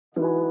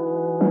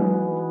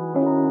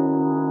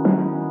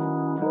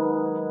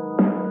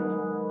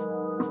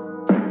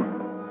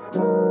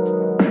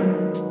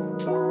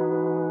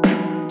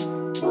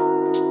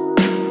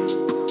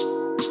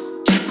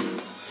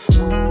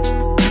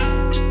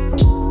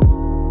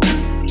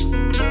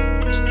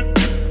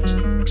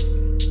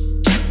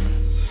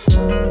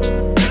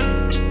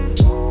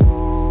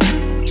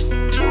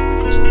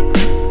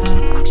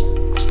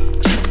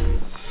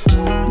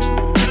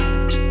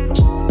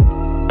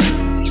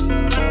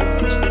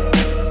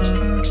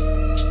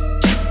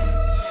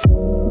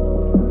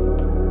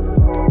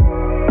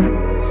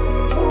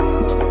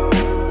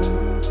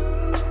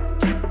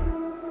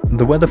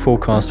the weather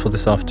forecast for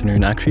this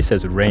afternoon actually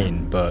says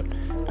rain, but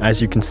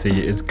as you can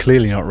see, it's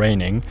clearly not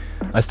raining.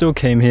 I still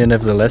came here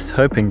nevertheless,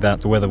 hoping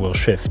that the weather will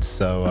shift,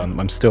 so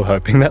I'm still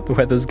hoping that the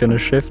weather's gonna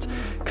shift,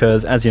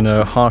 because as you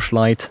know, harsh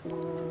light,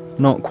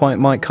 not quite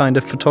my kind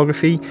of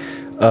photography.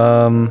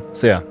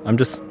 So yeah, I'm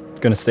just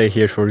gonna stay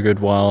here for a good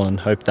while and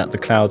hope that the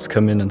clouds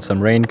come in and some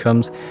rain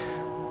comes.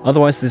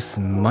 Otherwise, this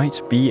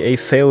might be a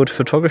failed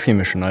photography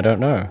mission, I don't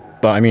know.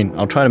 But I mean,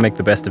 I'll try to make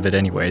the best of it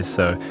anyways,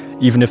 so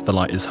even if the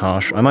light is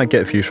harsh, I might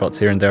get a few shots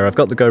here and there. I've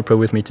got the GoPro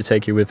with me to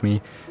take you with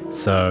me,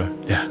 so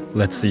yeah,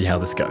 let's see how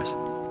this goes.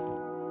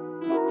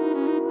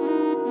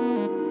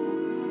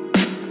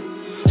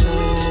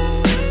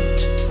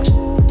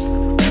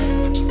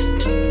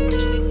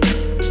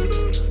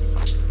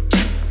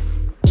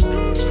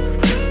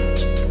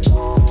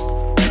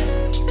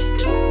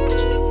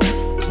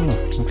 Oh,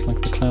 looks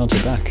like the clouds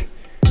are back.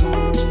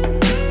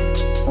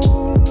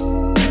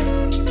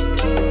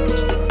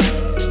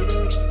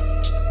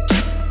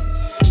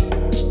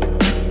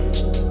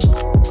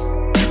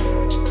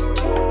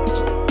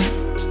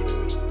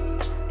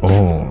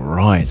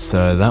 Alright,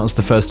 so that was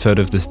the first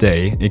photo of this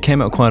day. It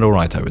came out quite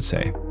alright, I would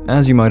say.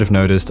 As you might have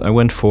noticed, I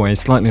went for a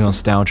slightly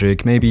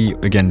nostalgic, maybe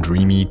again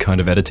dreamy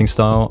kind of editing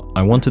style.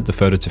 I wanted the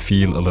photo to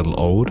feel a little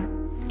old.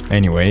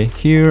 Anyway,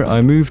 here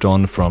I moved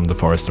on from the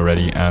forest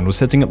already and was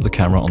setting up the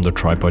camera on the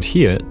tripod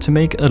here to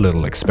make a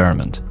little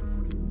experiment.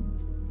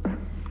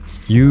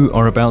 You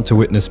are about to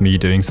witness me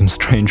doing some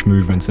strange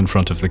movements in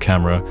front of the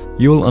camera.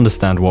 You'll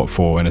understand what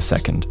for in a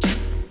second.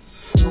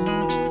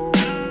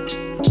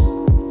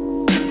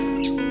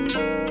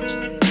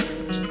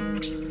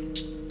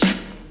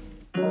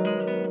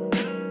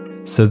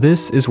 So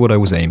this is what I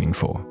was aiming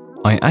for.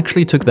 I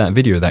actually took that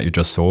video that you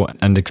just saw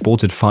and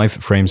exported 5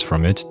 frames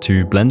from it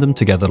to blend them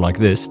together like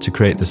this to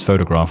create this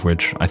photograph,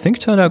 which I think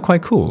turned out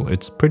quite cool.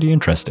 It's pretty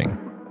interesting.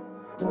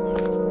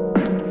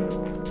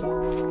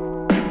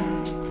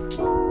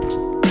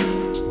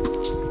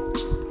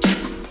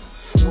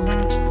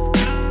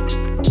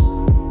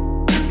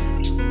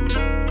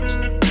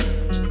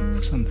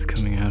 Sun's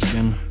coming out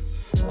again.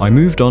 I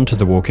moved on to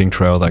the walking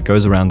trail that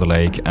goes around the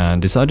lake and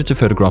decided to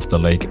photograph the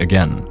lake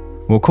again.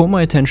 What caught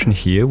my attention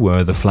here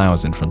were the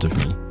flowers in front of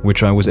me,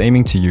 which I was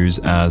aiming to use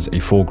as a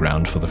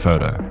foreground for the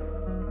photo.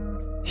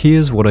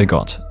 Here's what I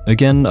got.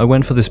 Again, I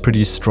went for this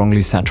pretty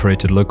strongly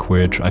saturated look,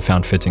 which I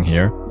found fitting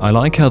here. I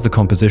like how the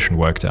composition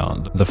worked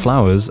out. The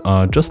flowers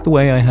are just the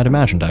way I had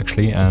imagined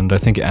actually, and I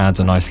think it adds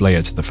a nice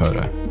layer to the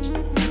photo.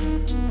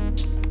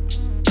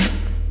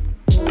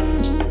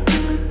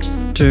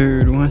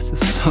 Dude, where's the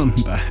sun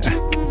back?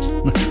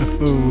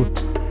 No.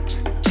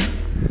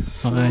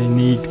 I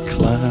need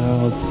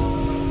clouds.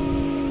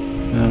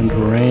 And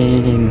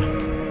rain.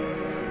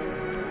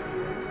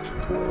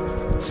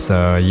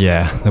 So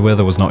yeah, the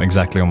weather was not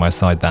exactly on my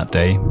side that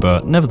day,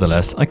 but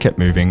nevertheless I kept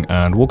moving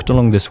and walked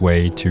along this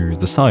way to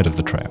the side of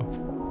the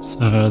trail.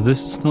 So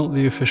this is not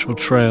the official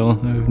trail.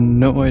 I have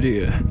no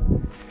idea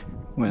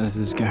where this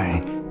is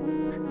going.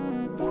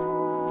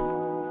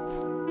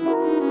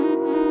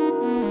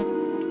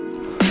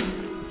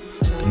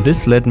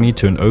 This led me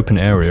to an open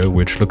area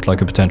which looked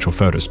like a potential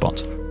photo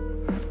spot.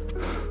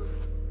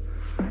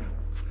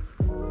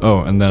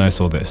 Oh, and then I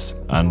saw this,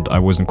 and I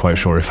wasn't quite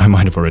sure if I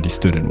might have already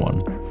stood in one.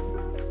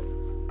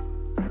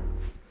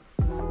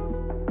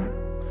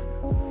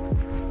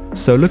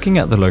 So looking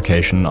at the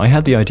location, I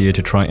had the idea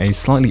to try a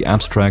slightly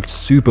abstract,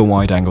 super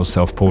wide-angle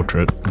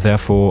self-portrait,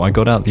 therefore I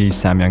got out the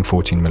Samyang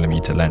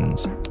 14mm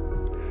lens.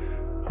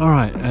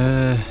 Alright,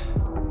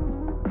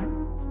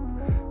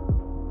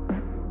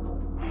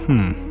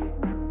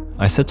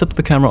 I set up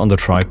the camera on the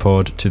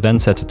tripod to then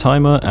set a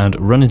timer and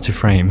run into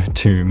frame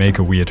to make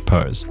a weird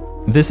pose.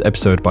 This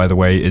episode, by the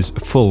way, is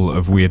full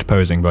of weird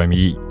posing by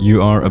me.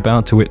 You are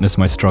about to witness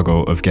my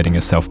struggle of getting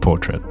a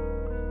self-portrait.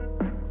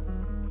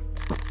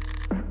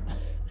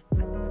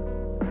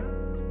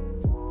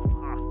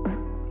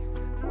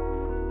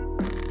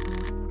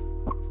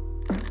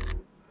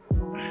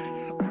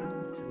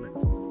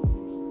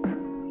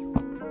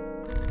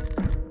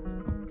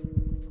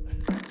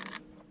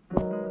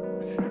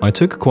 I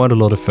took quite a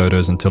lot of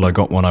photos until I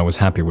got one I was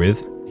happy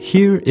with.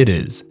 Here it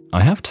is.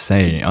 I have to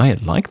say, I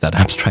like that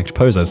abstract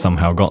pose I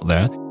somehow got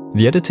there.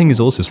 The editing is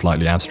also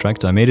slightly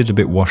abstract. I made it a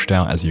bit washed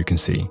out, as you can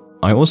see.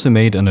 I also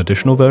made an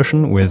additional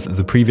version with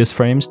the previous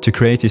frames to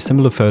create a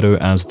similar photo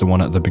as the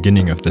one at the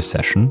beginning of this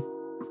session.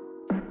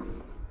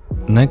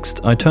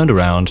 Next, I turned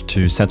around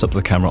to set up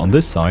the camera on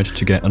this side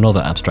to get another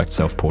abstract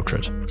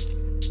self-portrait.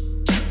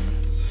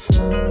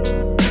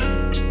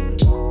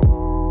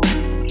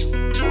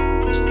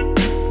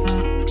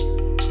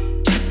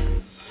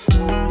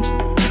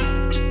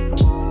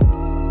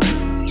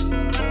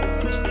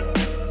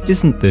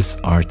 Isn't this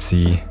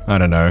artsy? I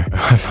don't know,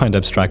 I find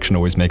abstraction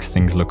always makes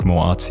things look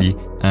more artsy,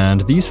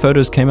 and these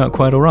photos came out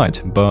quite alright,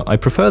 but I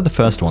prefer the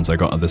first ones I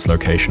got at this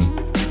location.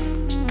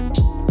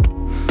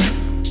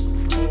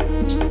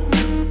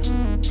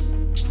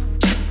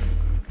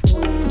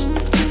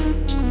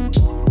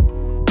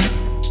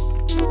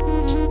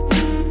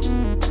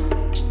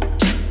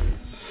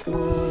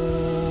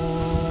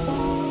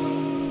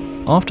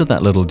 After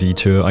that little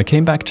detour, I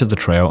came back to the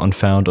trail and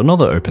found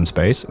another open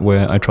space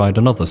where I tried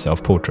another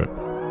self-portrait.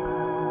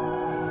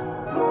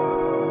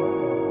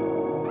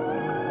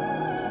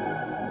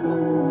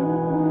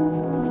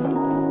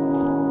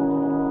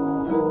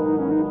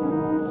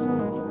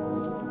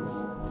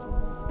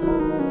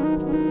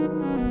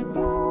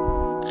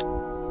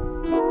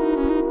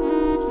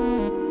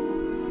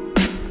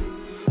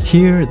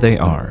 Here they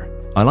are.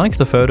 I like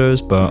the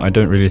photos, but I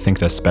don't really think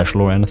they're special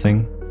or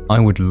anything. I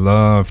would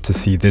love to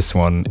see this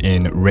one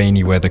in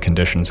rainy weather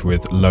conditions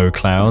with low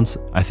clouds.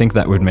 I think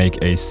that would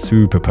make a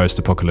super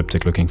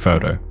post-apocalyptic looking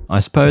photo. I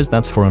suppose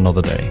that's for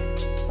another day.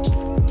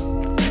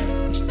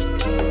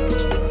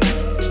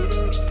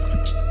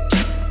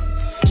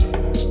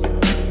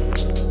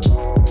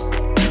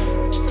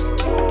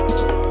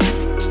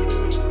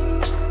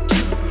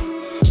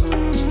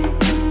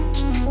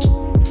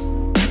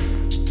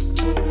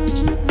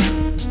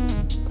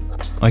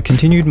 I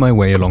continued my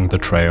way along the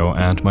trail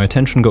and my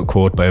attention got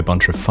caught by a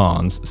bunch of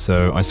farns,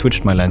 so I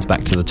switched my lens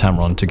back to the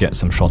Tamron to get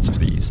some shots of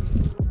these.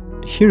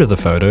 Here are the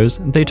photos,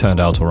 they turned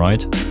out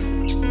alright.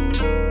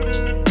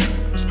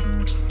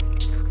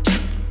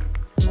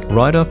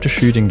 Right after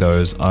shooting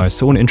those, I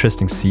saw an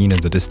interesting scene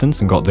in the distance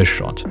and got this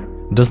shot.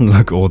 It doesn't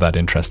look all that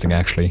interesting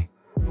actually.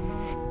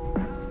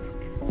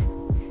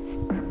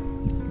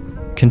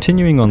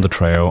 Continuing on the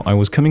trail, I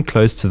was coming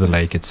close to the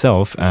lake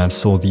itself and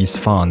saw these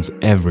farns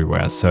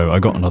everywhere, so I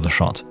got another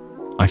shot.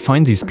 I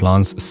find these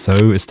plants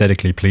so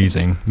aesthetically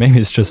pleasing. Maybe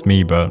it's just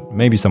me, but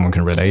maybe someone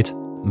can relate.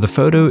 The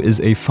photo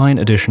is a fine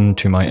addition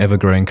to my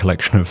ever-growing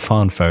collection of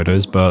farn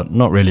photos, but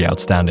not really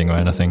outstanding or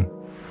anything.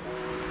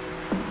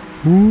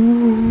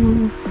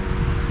 Ooh,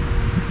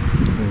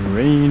 the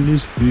rain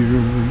is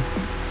here.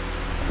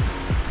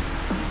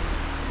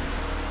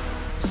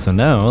 So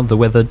now, the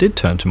weather did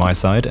turn to my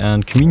side,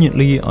 and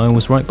conveniently I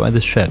was right by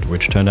this shed,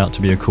 which turned out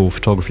to be a cool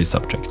photography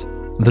subject.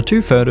 The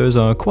two photos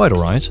are quite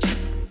alright.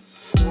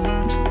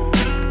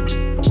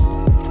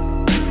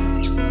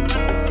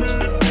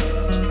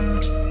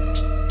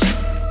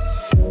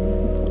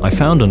 I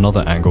found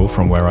another angle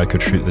from where I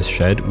could shoot this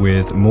shed,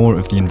 with more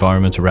of the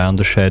environment around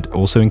the shed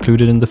also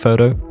included in the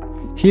photo.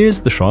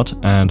 Here's the shot,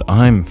 and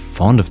I'm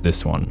fond of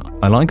this one.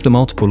 I like the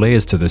multiple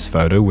layers to this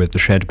photo, with the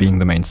shed being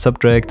the main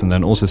subject and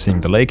then also seeing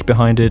the lake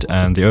behind it,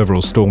 and the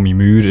overall stormy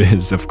mood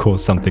is of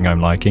course something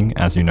I'm liking,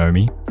 as you know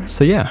me.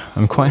 So yeah,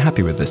 I'm quite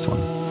happy with this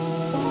one.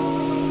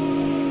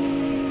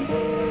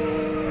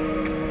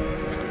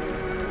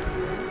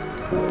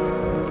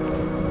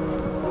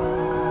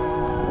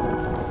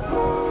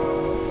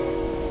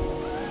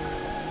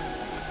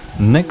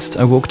 Next,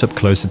 I walked up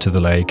closer to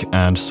the lake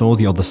and saw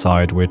the other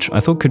side, which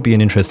I thought could be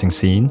an interesting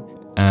scene,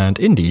 and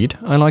indeed,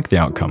 I like the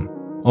outcome.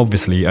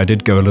 Obviously, I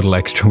did go a little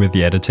extra with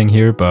the editing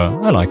here, but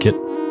I like it.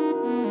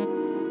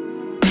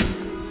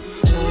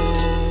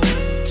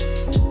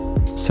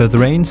 So the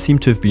rain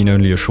seemed to have been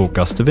only a short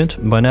gust of it.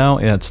 By now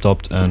it had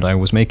stopped and I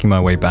was making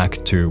my way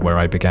back to where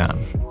I began.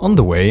 On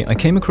the way, I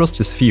came across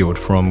this field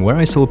from where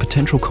I saw a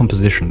potential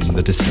composition in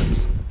the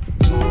distance.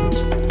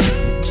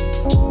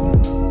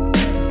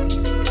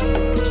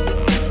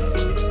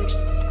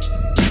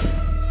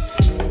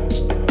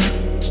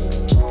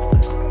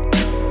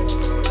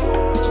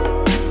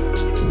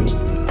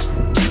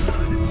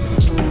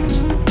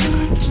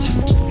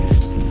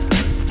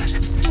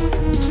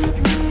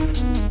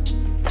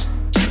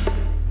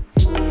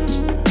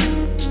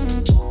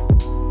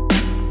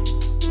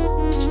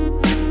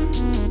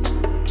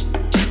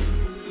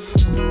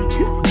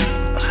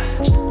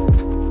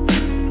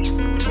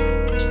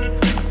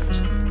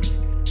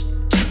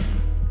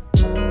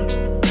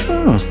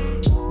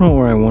 Not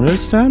where I wanted to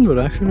stand, but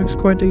actually looks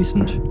quite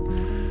decent.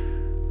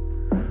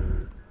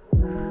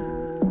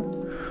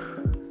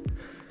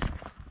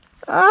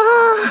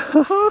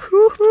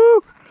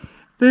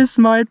 This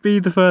might be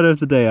the photo of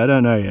the day, I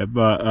don't know yet,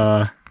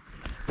 but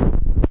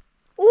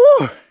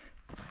ooh!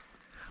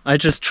 I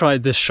just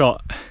tried this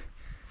shot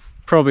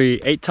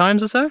probably 8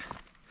 times or so.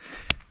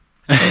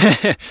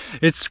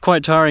 It's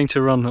quite tiring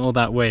to run all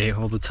that way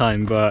all the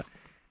time, but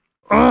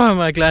oh, am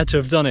I glad to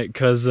have done it,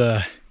 because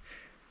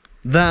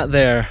that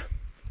there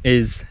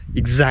is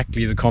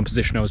exactly the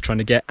composition I was trying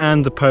to get,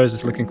 and the pose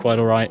is looking quite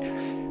alright.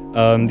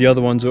 The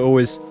other ones are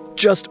always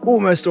just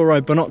almost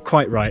alright, but not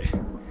quite right.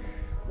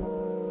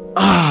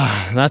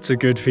 Ah, that's a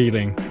good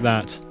feeling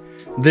that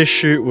this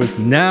shoot was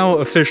now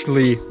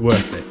officially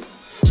worth it.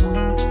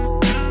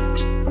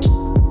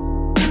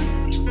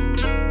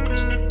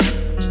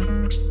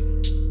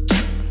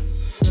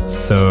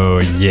 So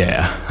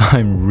yeah,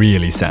 I'm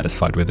really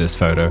satisfied with this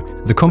photo.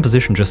 The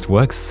composition just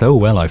works so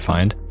well, I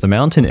find. The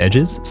mountain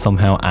edges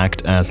somehow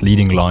act as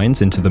leading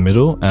lines into the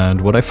middle, and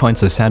what I find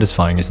so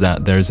satisfying is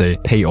that there's a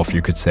payoff,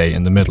 you could say,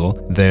 in the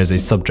middle. There's a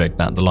subject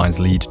that the lines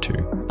lead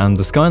to. And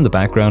the sky in the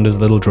background is a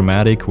little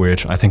dramatic,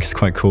 which I think is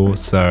quite cool,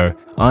 so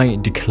I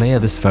declare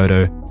this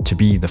photo to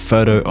be the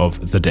photo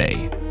of the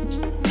day.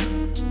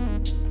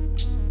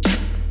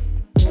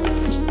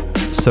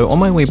 So on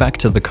my way back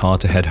to the car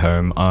to head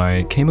home,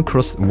 I came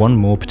across one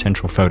more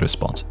potential photo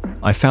spot.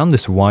 I found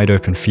this wide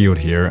open field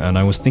here and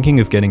I was thinking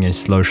of getting a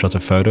slow shutter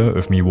photo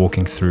of me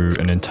walking through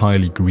an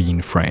entirely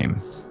green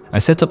frame. I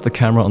set up the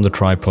camera on the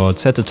tripod,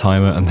 set a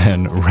timer, and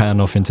then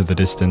ran off into the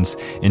distance,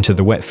 into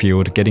the wet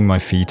field, getting my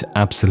feet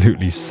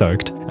absolutely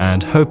soaked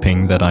and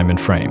hoping that I'm in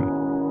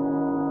frame.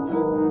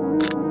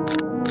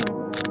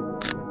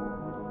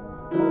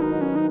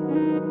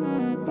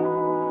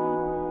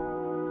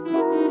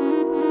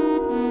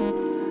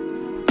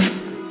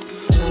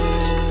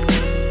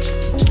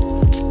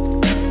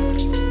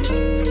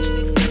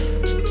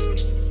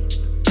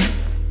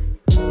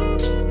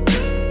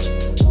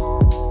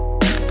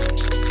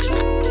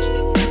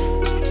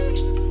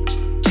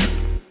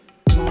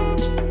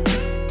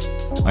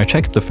 I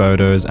checked the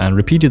photos and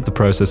repeated the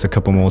process a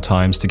couple more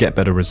times to get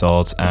better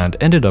results and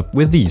ended up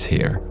with these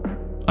here.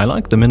 I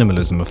like the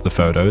minimalism of the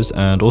photos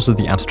and also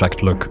the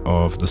abstract look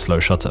of the slow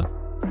shutter.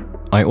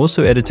 I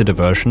also edited a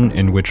version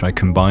in which I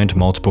combined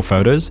multiple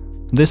photos.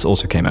 This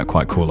also came out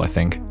quite cool, I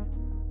think.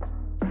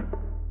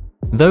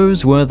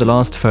 Those were the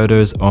last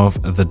photos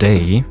of the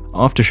day.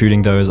 After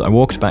shooting those, I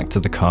walked back to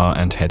the car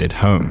and headed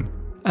home.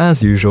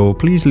 As usual,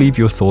 please leave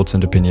your thoughts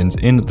and opinions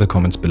in the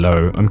comments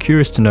below. I'm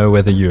curious to know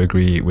whether you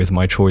agree with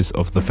my choice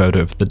of the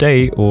photo of the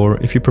day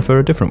or if you prefer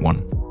a different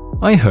one.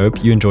 I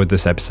hope you enjoyed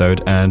this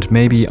episode and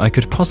maybe I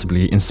could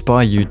possibly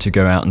inspire you to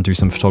go out and do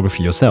some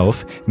photography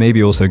yourself,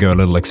 maybe also go a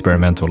little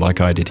experimental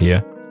like I did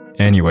here.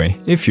 Anyway,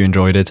 if you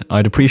enjoyed it,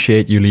 I'd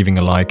appreciate you leaving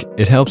a like.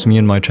 It helps me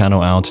and my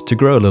channel out to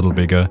grow a little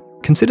bigger.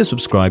 Consider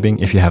subscribing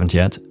if you haven't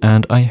yet,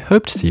 and I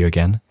hope to see you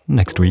again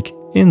next week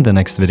in the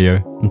next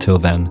video. Until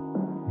then,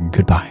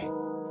 goodbye.